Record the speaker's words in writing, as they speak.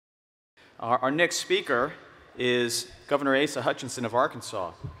Our next speaker is Governor Asa Hutchinson of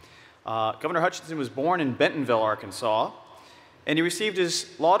Arkansas. Governor Hutchinson was born in Bentonville, Arkansas, and he received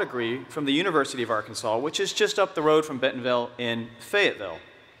his law degree from the University of Arkansas, which is just up the road from Bentonville in Fayetteville.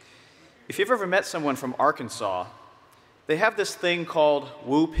 If you've ever met someone from Arkansas, they have this thing called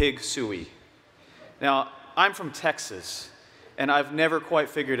woo pig suey. Now, I'm from Texas, and I've never quite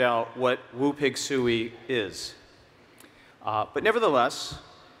figured out what woo pig suey is. But nevertheless,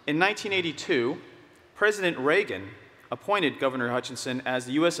 in 1982, President Reagan appointed Governor Hutchinson as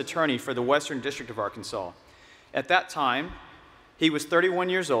the U.S. Attorney for the Western District of Arkansas. At that time, he was 31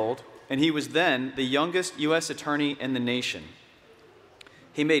 years old, and he was then the youngest U.S. Attorney in the nation.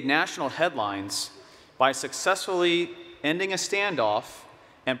 He made national headlines by successfully ending a standoff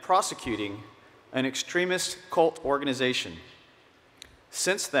and prosecuting an extremist cult organization.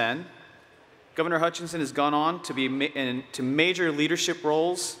 Since then, Governor Hutchinson has gone on to be into major leadership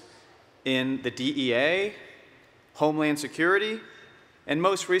roles in the DEA, Homeland Security, and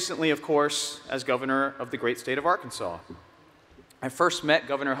most recently, of course, as governor of the great state of Arkansas. I first met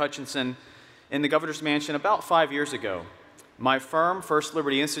Governor Hutchinson in the governor's mansion about 5 years ago. My firm, First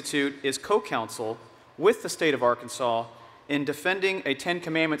Liberty Institute, is co-counsel with the state of Arkansas in defending a Ten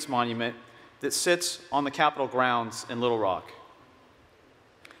Commandments monument that sits on the Capitol grounds in Little Rock.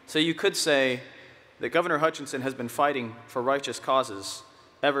 So you could say that Governor Hutchinson has been fighting for righteous causes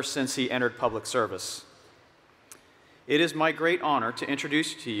ever since he entered public service. It is my great honor to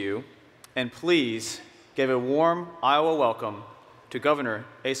introduce to you, and please give a warm Iowa welcome to Governor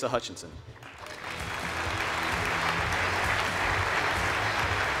Asa Hutchinson.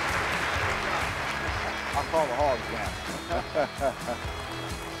 I'll call the hogs now.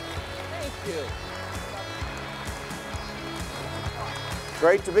 Thank you.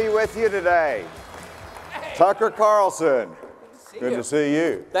 Great to be with you today. Hey. Tucker Carlson. Good to see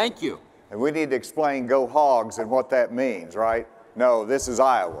you. Thank you. And we need to explain go hogs and what that means, right? No, this is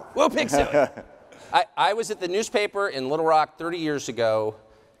Iowa. Woo pig suey. I was at the newspaper in Little Rock 30 years ago,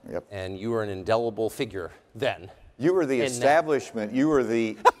 yep. And you were an indelible figure then. You were the establishment. You were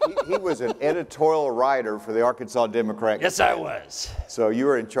the, he was an editorial writer for the Arkansas Democrat. Yes, I was. So you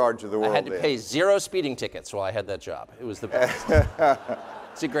were in charge of the world. I had to pay 0 speeding tickets while I had that job. It was the best.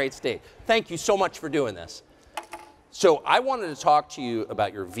 It's a great state. Thank you so much for doing this. So I wanted to talk to you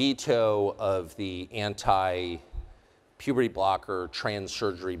about your veto of the anti-puberty blocker trans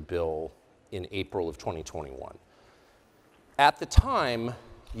surgery bill in April of 2021. At the time,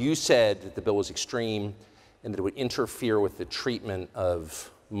 you said that the bill was extreme and that it would interfere with the treatment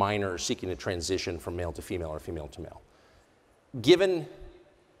of minors seeking to transition from male to female or female to male. Given,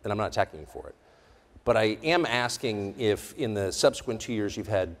 and I'm not attacking you for it, but I am asking if in the subsequent 2 years you've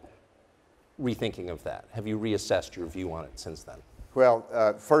had rethinking of that. Have you reassessed your view on it since then?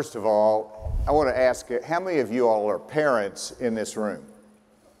 Well, first of all, I want to ask you, how many of you all are parents in this room?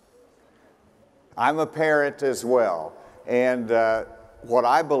 I'm a parent as well, and what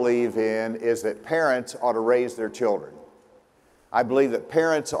I believe in is that parents ought to raise their children. I believe that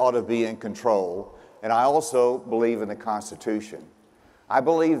parents ought to be in control, and I also believe in the Constitution. I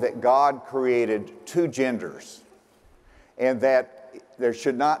believe that God created 2 genders, and that there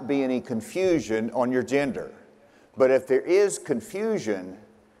should not be any confusion on your gender. But if there is confusion,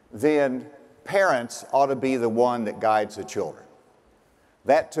 then parents ought to be the one that guides the children.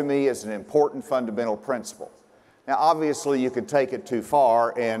 That, to me, is an important fundamental principle. Now, obviously, you could take it too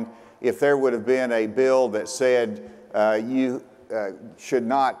far, and if there would have been a bill that said you should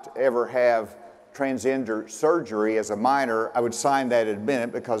not ever have transgender surgery as a minor, I would sign that in a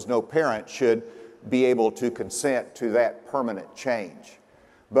minute because no parent should be able to consent to that permanent change.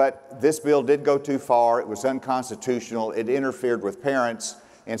 But this bill did go too far. It was unconstitutional. It interfered with parents,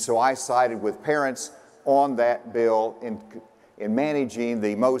 and so I sided with parents on that bill in managing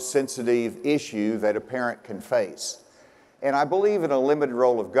the most sensitive issue that a parent can face. And I believe in a limited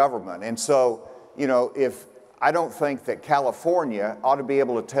role of government. And so, you know, I don't think that California ought to be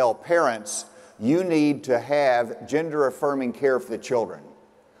able to tell parents, you need to have gender-affirming care for the children.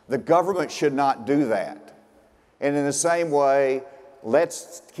 The government should not do that. And in the same way,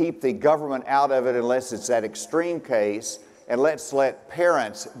 let's keep the government out of it unless it's that extreme case, and let's let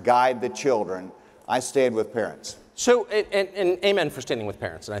parents guide the children. I stand with parents. So, and amen for standing with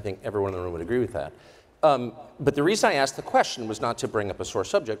parents, and I think everyone in the room would agree with that. But the reason I asked the question was not to bring up a sore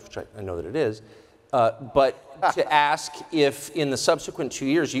subject, which I know that it is, but to ask if in the subsequent 2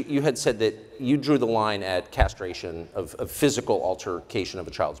 years, you had said that you drew the line at castration of physical altercation of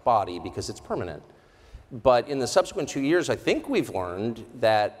a child's body because it's permanent. But in the subsequent 2 years, I think we've learned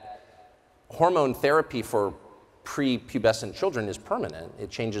that hormone therapy for prepubescent children is permanent. It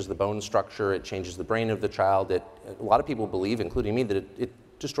changes the bone structure, it changes the brain of the child. A lot of people believe, including me, that it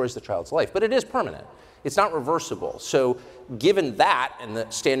destroys the child's life, but it is permanent. It's not reversible. So given that and the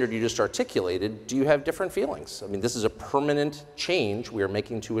standard you just articulated, do you have different feelings? I mean, this is a permanent change we are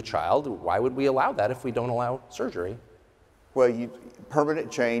making to a child. Why would we allow that if we don't allow surgery? Well,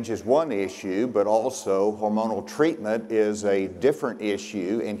 permanent change is one issue, but also hormonal treatment is a different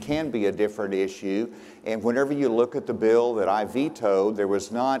issue and can be a different issue. And whenever you look at the bill that I vetoed, there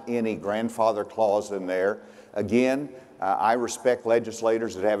was not any grandfather clause in there. Again, I respect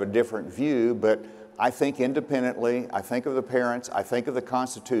legislators that have a different view, but I think independently, I think of the parents, I think of the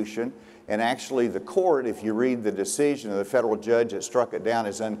Constitution, and actually the court, if you read the decision of the federal judge that struck it down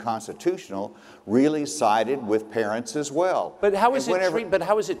as unconstitutional, really sided with parents as well. But how is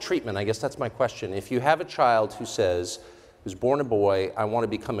it treatment? I guess that's my question. If you have a child who says, who's born a boy, I want to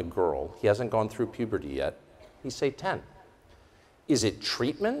become a girl, he hasn't gone through puberty yet, he's say 10. Is it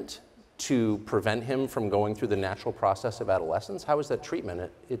treatment to prevent him from going through the natural process of adolescence? How is that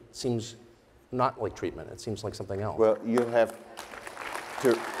treatment? It seems not like treatment. It seems like something else. Well, you have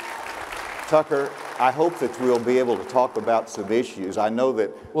to, Tucker, I hope that we'll be able to talk about some issues. I know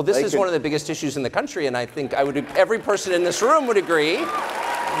that. Well, this is one of the biggest issues in the country, and I think every person in this room would agree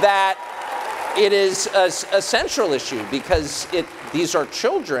that it is a central issue because these are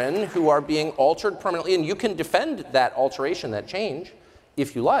children who are being altered permanently, and you can defend that alteration, that change,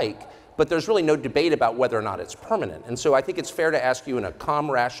 if you like, but there's really no debate about whether or not it's permanent. And so I think it's fair to ask you in a calm,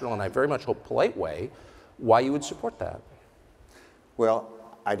 rational, and I very much hope polite way, why you would support that. Well,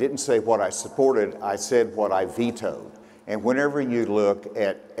 I didn't say what I supported, I said what I vetoed. And whenever you look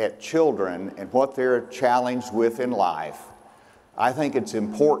at children and what they're challenged with in life, I think it's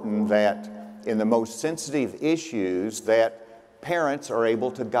important that in the most sensitive issues that parents are able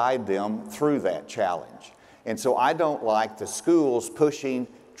to guide them through that challenge. And so I don't like the schools pushing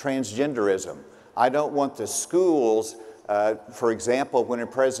transgenderism. I don't want the schools, for example, when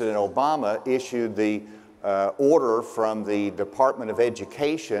President Obama issued the order from the Department of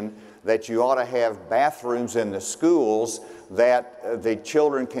Education that you ought to have bathrooms in the schools that the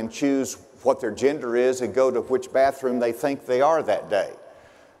children can choose what their gender is and go to which bathroom they think they are that day.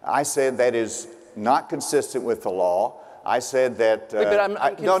 I said that is not consistent with the law. I said that. Wait,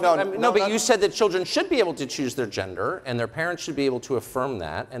 but you said that children should be able to choose their gender, and their parents should be able to affirm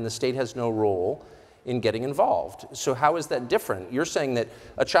that, and the state has no role in getting involved. So how is that different? You're saying that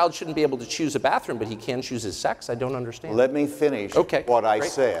a child shouldn't be able to choose a bathroom, but he can choose his sex? I don't understand. Let me finish what I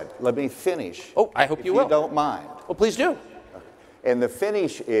said. Let me finish. Oh, I hope you will. If you don't mind. Well, please do. And the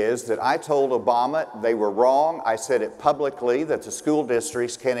finish is that I told Obama they were wrong. I said it publicly that the school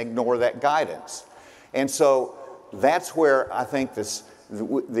districts can ignore that guidance. And so that's where I think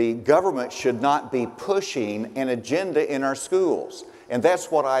the government should not be pushing an agenda in our schools. And that's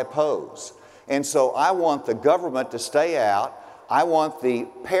what I oppose. And so I want the government to stay out. I want the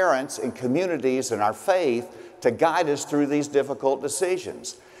parents and communities and our faith to guide us through these difficult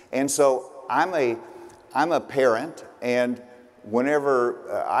decisions. And so I'm a parent, and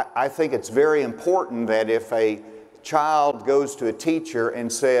whenever I think it's very important that if a child goes to a teacher and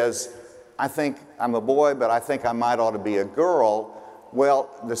says, I think I'm a boy, but I think I might ought to be a girl, well,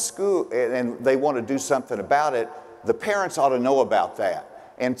 the school, and they want to do something about it, the parents ought to know about that.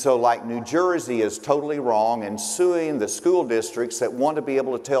 And so like New Jersey is totally wrong in suing the school districts that want to be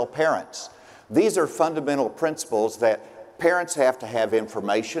able to tell parents. These are fundamental principles that parents have to have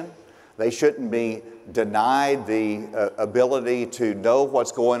information. They shouldn't be denied the ability to know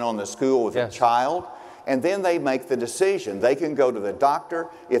what's going on in the school with a child. And then they make the decision. They can go to the doctor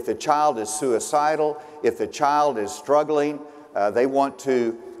if the child is suicidal, if the child is struggling. They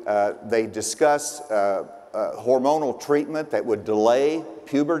discuss hormonal treatment that would delay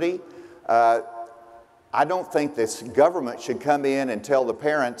puberty. I don't think this government should come in and tell the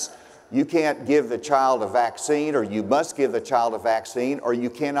parents, you can't give the child a vaccine, or you must give the child a vaccine, or you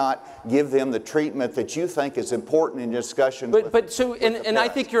cannot give them the treatment that you think is important in discussion. And I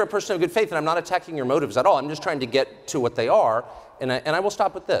think you're a person of good faith, and I'm not attacking your motives at all. I'm just trying to get to what they are, and I will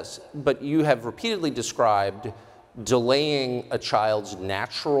stop with this. But you have repeatedly described delaying a child's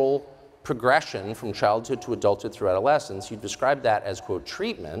natural progression from childhood to adulthood through adolescence. You described that as, quote,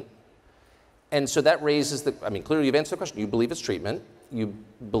 treatment. And so that raises clearly you've answered the question. You believe it's treatment. You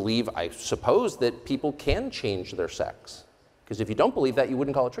believe, I suppose, that people can change their sex. Because if you don't believe that, you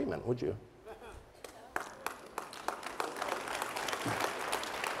wouldn't call it treatment, would you?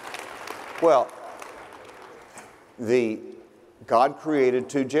 Well, God created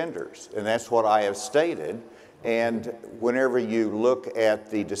two genders, and that's what I have stated. And whenever you look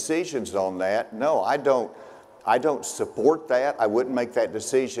at the decisions on that, no, I don't I don't support that. I wouldn't make that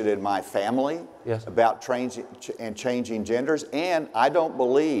decision in my family about changing genders. And I don't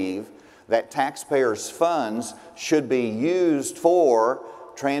believe that taxpayers' funds should be used for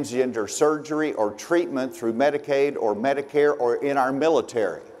transgender surgery or treatment through Medicaid or Medicare or in our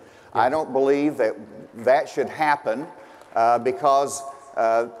military. I don't believe that that should happen because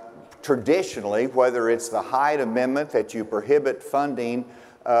traditionally, whether it's the Hyde Amendment that you prohibit funding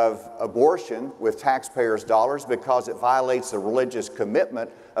of abortion with taxpayers' dollars because it violates the religious commitment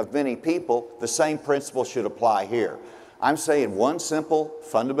of many people, the same principle should apply here. I'm saying one simple,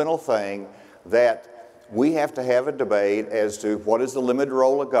 fundamental thing, that we have to have a debate as to what is the limited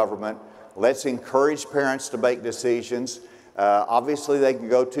role of government. Let's encourage parents to make decisions. Obviously, they can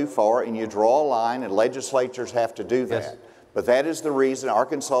go too far, and you draw a line, and legislatures have to do that. Yes. But that is the reason.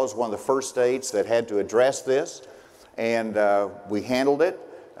 Arkansas is one of the first states that had to address this, and we handled it.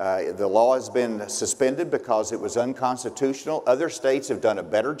 The law has been suspended because it was unconstitutional. Other states have done a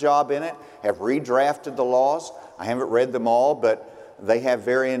better job in it, have redrafted the laws. I haven't read them all, but they have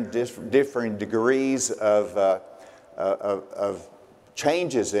varying different degrees of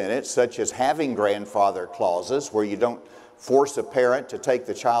changes in it, such as having grandfather clauses where you don't force a parent to take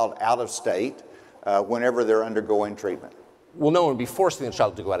the child out of state whenever they're undergoing treatment. Well, no one would be forcing the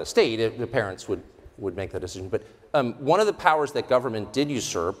child to go out of state. The parents would make that decision. But one of the powers that government did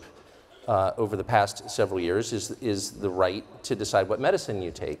usurp over the past several years is the right to decide what medicine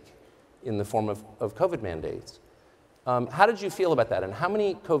you take in the form of COVID mandates. How did you feel about that? And how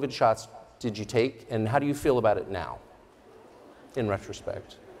many COVID shots did you take? And how do you feel about it now, in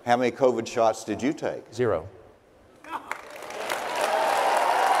retrospect? How many COVID shots did you take? 0.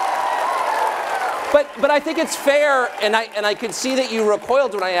 But I think it's fair, and I could see that you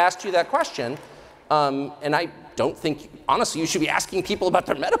recoiled when I asked you that question. And I don't think, honestly, you should be asking people about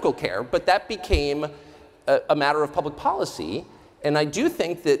their medical care, but that became a matter of public policy. And I do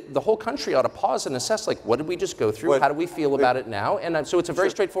think that the whole country ought to pause and assess, like, what did we just go through? How do we feel about it now? And so it's a very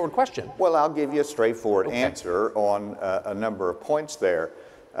straightforward question. Well, I'll give you a straightforward answer on a number of points there.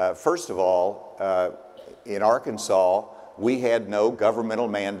 First of all, in Arkansas, we had no governmental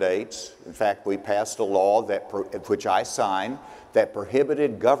mandates. In fact, we passed a law which I signed that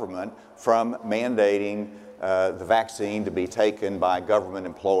prohibited government from mandating the vaccine to be taken by government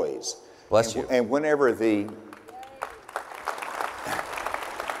employees. Bless you. And whenever the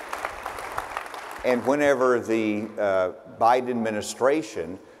Biden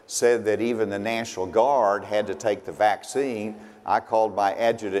administration said that even the National Guard had to take the vaccine, I called my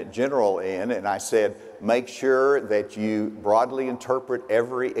adjutant general in and I said, make sure that you broadly interpret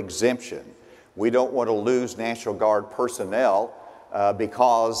every exemption. We don't want to lose National Guard personnel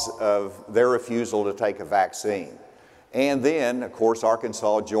because of their refusal to take a vaccine. And then, of course,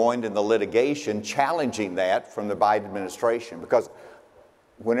 Arkansas joined in the litigation challenging that from the Biden administration, because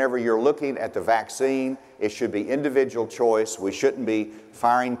whenever you're looking at the vaccine, it should be individual choice. We shouldn't be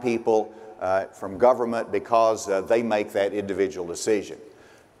firing people from government because they make that individual decision.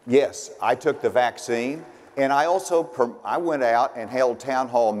 Yes, I took the vaccine, and I went out and held town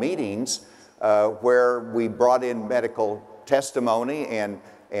hall meetings where we brought in medical testimony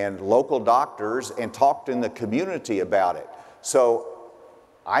and local doctors and talked in the community about it. So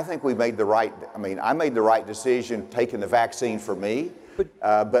I think we made the right, I made the right decision taking the vaccine for me,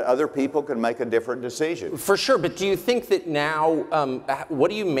 but other people can make a different decision. For sure, but do you think that now, what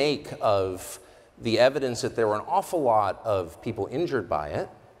do you make of the evidence that there were an awful lot of people injured by it?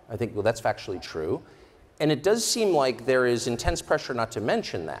 I think, well, that's factually true. And it does seem like there is intense pressure not to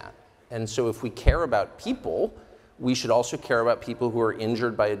mention that. And so if we care about people, we should also care about people who are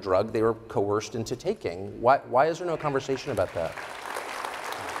injured by a drug they were coerced into taking. Why is there no conversation about that?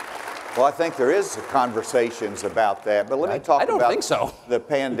 Well, I think there is conversations about that, but let me talk about the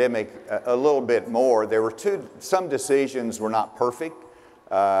pandemic a little bit more. There were some decisions were not perfect.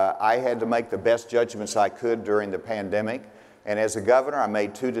 I had to make the best judgments I could during the pandemic, and as a governor, I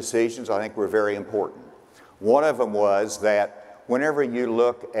made 2 decisions I think were very important. One of them was that whenever you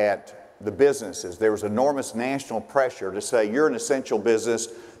look at the businesses, there was enormous national pressure to say you're an essential business,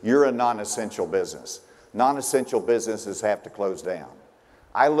 you're a non-essential business. Non-essential businesses have to close down.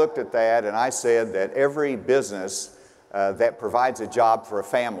 I looked at that and I said that every business that provides a job for a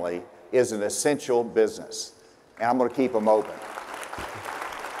family is an essential business, and I'm going to keep them open.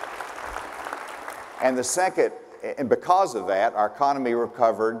 And the second, and because of that, our economy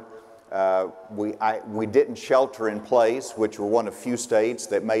recovered. We didn't shelter in place, which were one of few states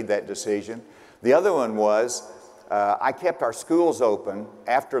that made that decision. The other one was I kept our schools open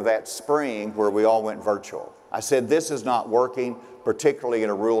after that spring where we all went virtual. I said, this is not working, particularly in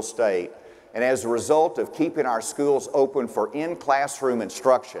a rural state. And as a result of keeping our schools open for in-classroom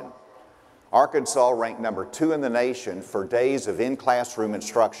instruction, Arkansas ranked number 2 in the nation for days of in-classroom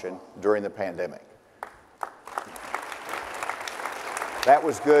instruction during the pandemic. That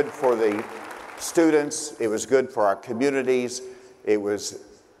was good for the students, it was good for our communities, it was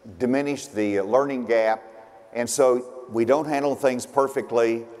diminished the learning gap, and so we don't handle things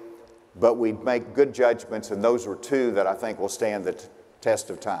perfectly, but we make good judgments, and those were 2 that I think will stand the test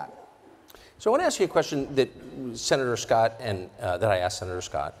of time. So I want to ask you a question that Senator Scott and that I asked Senator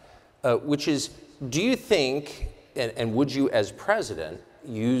Scott, which is, do you think, and would you as president,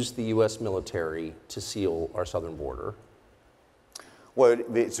 use the U.S. military to seal our southern border? Well,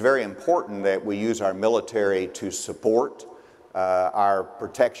 it's very important that we use our military to support our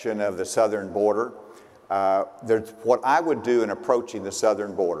protection of the southern border. What I would do in approaching the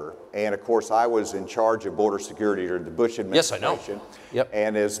southern border, and of course I was in charge of border security during the Bush administration. Yes, I know. Yep.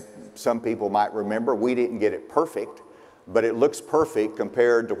 And as some people might remember, we didn't get it perfect, but it looks perfect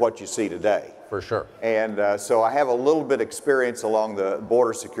compared to what you see today. For sure. And so I have a little bit of experience along the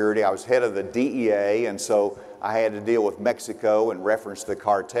border security. I was head of the DEA, and so I had to deal with Mexico in reference to the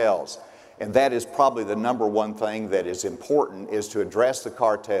cartels. And that is probably the number one thing that is important, is to address the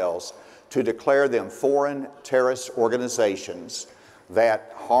cartels, to declare them foreign terrorist organizations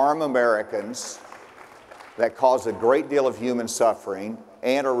that harm Americans, that cause a great deal of human suffering,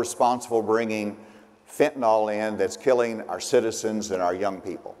 and are responsible for bringing fentanyl in that's killing our citizens and our young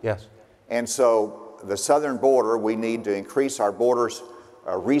people. Yes. And so the southern border, we need to increase our borders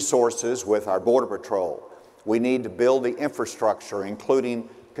resources with our Border Patrol. We need to build the infrastructure, including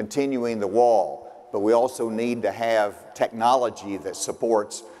continuing the wall, but we also need to have technology that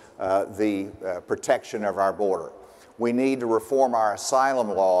supports the protection of our border. We need to reform our asylum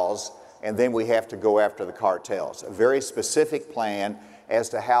laws, and then we have to go after the cartels. A very specific plan as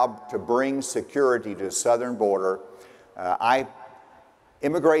to how to bring security to the southern border.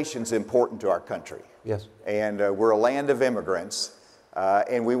 Immigration is important to our country. Yes. And we're a land of immigrants,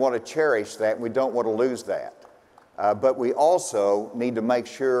 and we want to cherish that, and we don't want to lose that. But we also need to make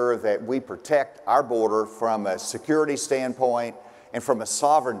sure that we protect our border from a security standpoint and from a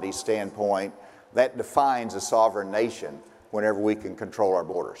sovereignty standpoint. That defines a sovereign nation whenever we can control our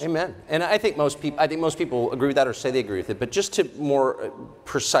borders. Amen. And I think most people agree with that or say they agree with it. But just to more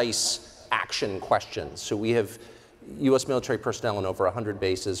precise action questions. So we have U.S. military personnel in over 100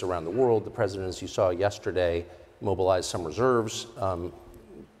 bases around the world. The president, as you saw yesterday, mobilized some reserves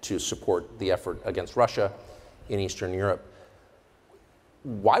to support the effort against Russia in Eastern Europe.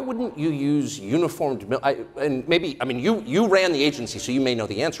 Why wouldn't you use uniformed, and maybe, I mean, you ran the agency, so you may know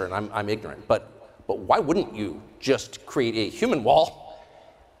the answer, and I'm ignorant, but why wouldn't you just create a human wall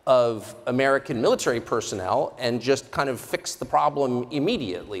of American military personnel and just kind of fix the problem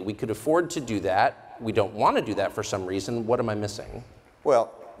immediately? We could afford to do that. We don't want to do that for some reason. What am I missing?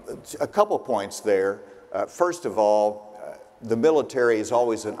 Well, a couple points there. First of all, the military is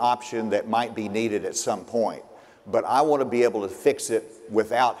always an option that might be needed at some point. But I want to be able to fix it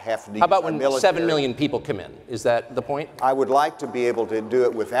without having to use How about our when military. 7 million people come in? Is that the point? I would like to be able to do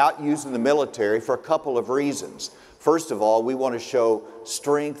it without using the military for a couple of reasons. First of all, we want to show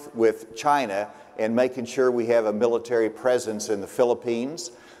strength with China and making sure we have a military presence in the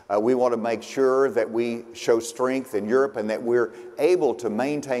Philippines. We want to make sure that we show strength in Europe and that we're able to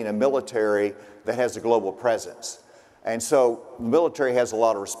maintain a military that has a global presence. And so the military has a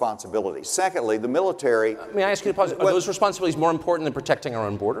lot of responsibilities. Secondly, the military... May I ask you to pause? Are those responsibilities more important than protecting our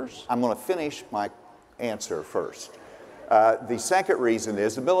own borders? I'm going to finish my answer first. The second reason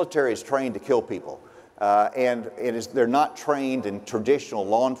is the military is trained to kill people. And they're not trained in traditional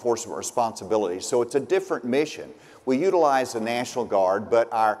law enforcement responsibilities. So it's a different mission. We utilize the National Guard,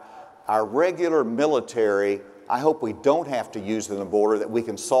 but our regular military, I hope we don't have to use in the border, that we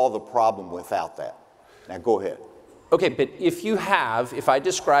can solve the problem without that. Now go ahead. Okay, but if I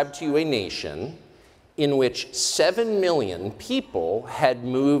describe to you a nation in which 7 million people had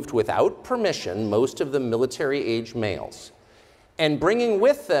moved without permission, most of them military-age males, and bringing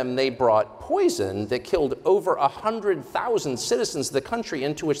with them, they brought poison that killed over 100,000 citizens of the country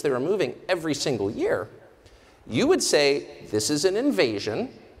into which they were moving every single year, you would say this is an invasion.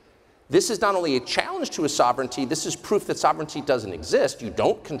 This is not only a challenge to a sovereignty, this is proof that sovereignty doesn't exist. You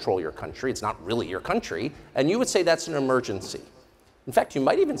don't control your country. It's not really your country. And you would say that's an emergency. In fact, you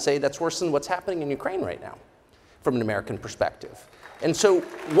might even say that's worse than what's happening in Ukraine right now from an American perspective. And so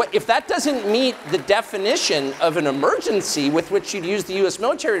if that doesn't meet the definition of an emergency with which you'd use the U.S.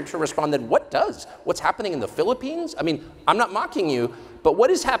 military to respond, then what does? What's happening in the Philippines? I mean, I'm not mocking you, but what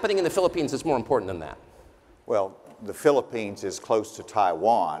is happening in the Philippines is more important than that? Well, the Philippines is close to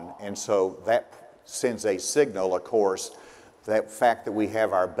Taiwan, and so that sends a signal, of course, that fact that we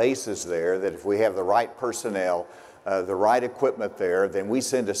have our bases there, that if we have the right personnel, the right equipment there, then we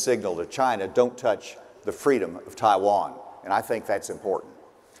send a signal to China, don't touch the freedom of Taiwan. And I think that's important.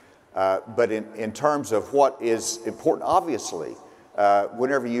 But in terms of what is important, obviously,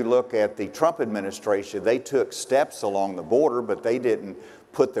 whenever you look at the Trump administration, they took steps along the border, but they didn't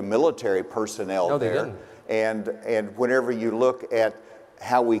put the military personnel there. And whenever you look at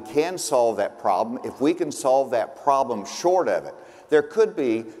how we can solve that problem, if we can solve that problem short of it, there could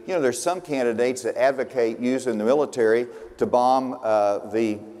be, you know, there's some candidates that advocate using the military to bomb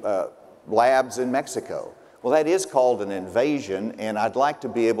the labs in Mexico. Well, that is called an invasion, and I'd like to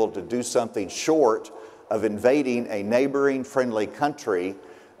be able to do something short of invading a neighboring friendly country,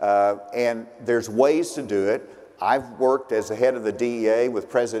 and there's ways to do it. I've worked as the head of the DEA with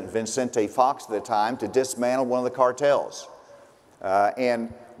President Vicente Fox at the time to dismantle one of the cartels.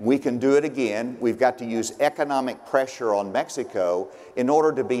 And we can do it again. We've got to use economic pressure on Mexico in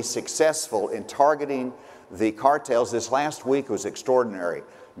order to be successful in targeting the cartels. This last week was extraordinary.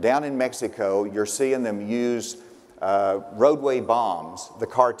 Down in Mexico, you're seeing them use roadway bombs, the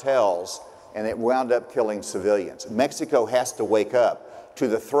cartels, and it wound up killing civilians. Mexico has to wake up to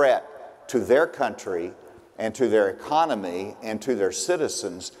the threat to their country and to their economy and to their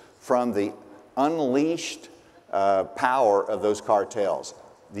citizens from the unleashed power of those cartels.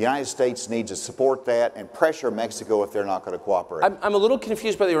 The United States needs to support that and pressure Mexico if they're not going to cooperate. I'm a little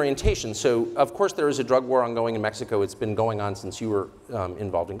confused by the orientation. So, of course, there is a drug war ongoing in Mexico. It's been going on since you were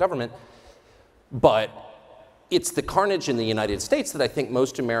involved in government. But it's the carnage in the United States that I think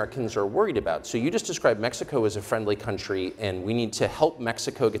most Americans are worried about. So you just described Mexico as a friendly country, and we need to help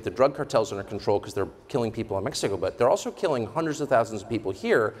Mexico get the drug cartels under control because they're killing people in Mexico. But they're also killing hundreds of thousands of people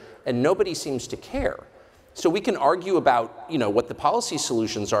here, and nobody seems to care. So we can argue about, you know, what the policy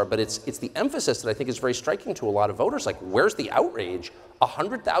solutions are, but it's the emphasis that I think is very striking to a lot of voters. Like, where's the outrage?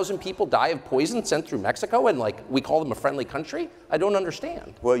 100,000 people die of poison sent through Mexico, and like we call them a friendly country? I don't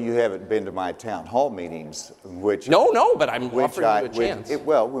understand. Well, you haven't been to my town hall meetings, which no, but I'm offering you a chance.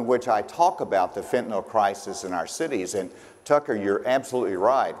 In which I talk about the fentanyl crisis in our cities. And Tucker, you're absolutely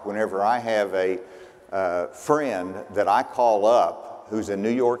right. Whenever I have a friend that I call up who's in New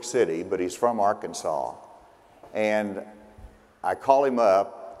York City, but he's from Arkansas, and I call him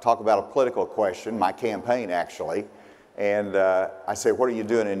up, talk about a political question, my campaign actually, and I say, what are you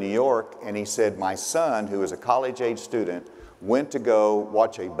doing in New York? And he said, my son, who is a college-age student, went to go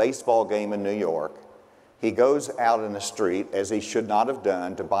watch a baseball game in New York. He goes out in the street, as he should not have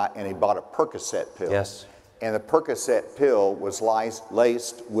done, to buy, and he bought a Percocet pill. Yes. And the Percocet pill was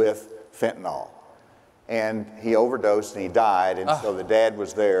laced with fentanyl. And he overdosed and he died, and so the dad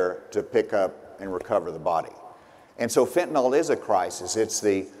was there to pick up and recover the body. And so fentanyl is a crisis. It's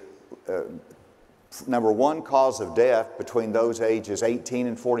the #1 cause of death between those ages 18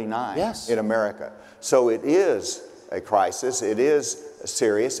 and 49 in America. So it is a crisis, it is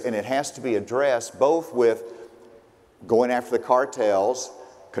serious, and it has to be addressed both with going after the cartels,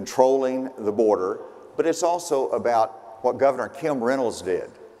 controlling the border, but it's also about what Governor Kim Reynolds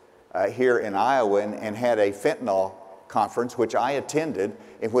did here in Iowa and had a fentanyl conference, which I attended,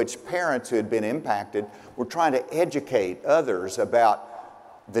 in which parents who had been impacted were trying to educate others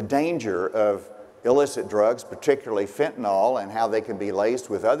about the danger of illicit drugs, particularly fentanyl, and how they can be laced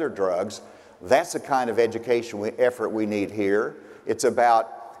with other drugs. That's the kind of education effort we need here. It's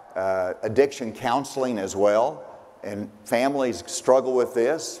about addiction counseling as well, and families struggle with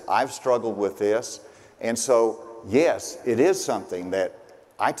this. I've struggled with this. And so, yes, it is something that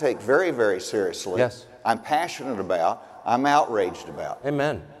I take very, very seriously. Yes. I'm passionate about, I'm outraged about.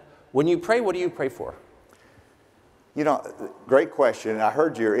 Amen. When you pray, what do you pray for? You know, great question. I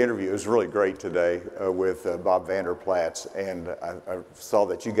heard your interview. It was really great today with Bob Vanderplatz, and I saw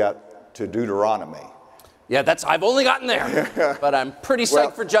that you got to Deuteronomy. Yeah, I've only gotten there, but I'm pretty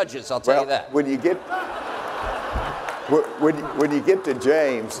psyched for Judges, I'll tell you that. When you get, when you get to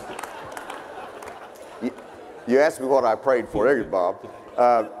James, you asked me what I prayed for. There you go,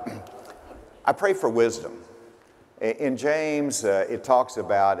 Bob. I pray for wisdom. In James, it talks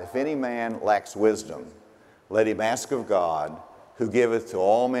about, if any man lacks wisdom, let him ask of God, who giveth to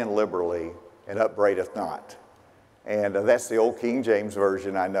all men liberally and upbraideth not. And that's the old King James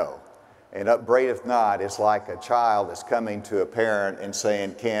Version, I know. And upbraideth not is like a child that's coming to a parent and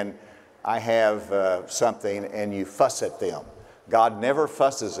saying, can I have something, and you fuss at them. God never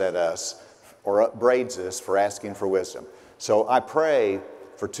fusses at us or upbraids us for asking for wisdom. So I pray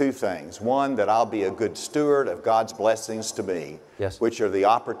for two things. One, that I'll be a good steward of God's blessings to me, which are the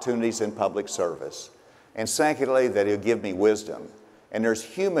opportunities in public service. And secondly, that He'll give me wisdom. And there's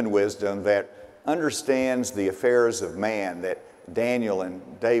human wisdom that understands the affairs of man that Daniel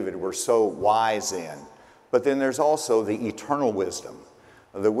and David were so wise in. But then there's also the eternal wisdom,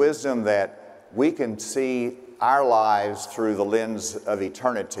 the wisdom that we can see our lives through the lens of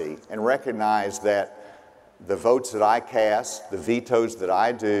eternity and recognize that the votes that I cast, the vetoes that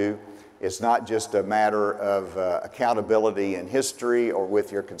I do, is not just a matter of accountability in history or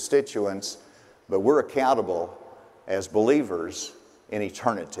with your constituents, but we're accountable as believers in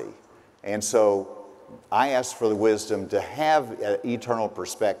eternity. And so I ask for the wisdom to have an eternal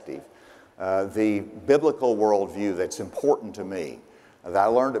perspective, the biblical worldview that's important to me, that I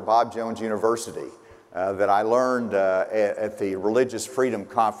learned at Bob Jones University, that I learned at the Religious Freedom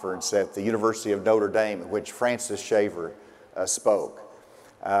Conference at the University of Notre Dame, in which Francis Schaeffer spoke.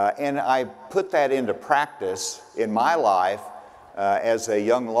 And I put that into practice in my life as a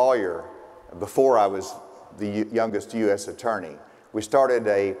young lawyer before I was the youngest U.S. attorney. We started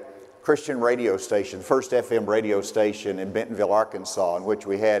a Christian radio station, first FM radio station in Bentonville, Arkansas, in which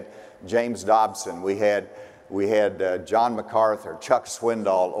we had James Dobson, we had John MacArthur, Chuck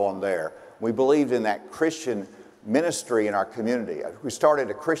Swindoll on there. We believed in that Christian ministry in our community. We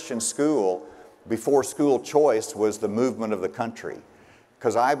started a Christian school before school choice was the movement of the country,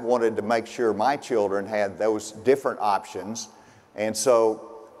 because I wanted to make sure my children had those different options. And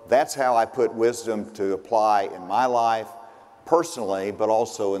so that's how I put wisdom to apply in my life, personally, but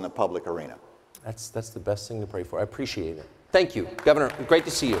also in the public arena. That's the best thing to pray for. I appreciate it. Thank you, Governor. Great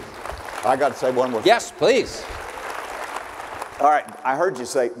to see you. I got to say one more thing. Yes, please. All right, I heard you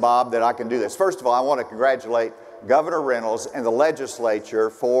say, Bob, that I can do this. First of all, I want to congratulate Governor Reynolds and the legislature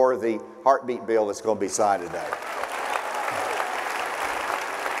for the heartbeat bill that's going to be signed today.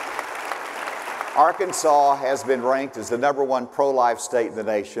 Arkansas has been ranked as the #1 pro-life state in the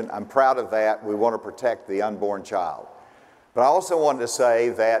nation. I'm proud of that. We want to protect the unborn child. But I also wanted to say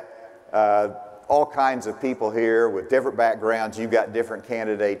that all kinds of people here with different backgrounds, you've got different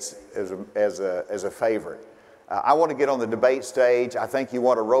candidates as a favorite. I want to get on the debate stage. I think you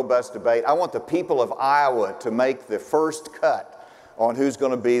want a robust debate. I want the people of Iowa to make the first cut on who's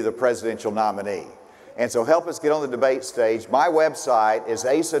going to be the presidential nominee. And so help us get on the debate stage. My website is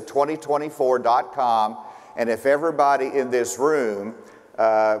asa2024.com, and if everybody in this room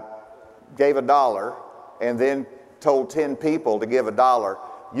gave $1 and then told 10 people to give $1,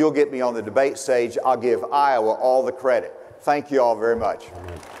 you'll get me on the debate stage. I'll give Iowa all the credit. Thank you all very much.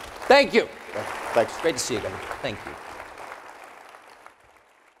 Thank you. Thanks. Great to see you, Governor. Thank you.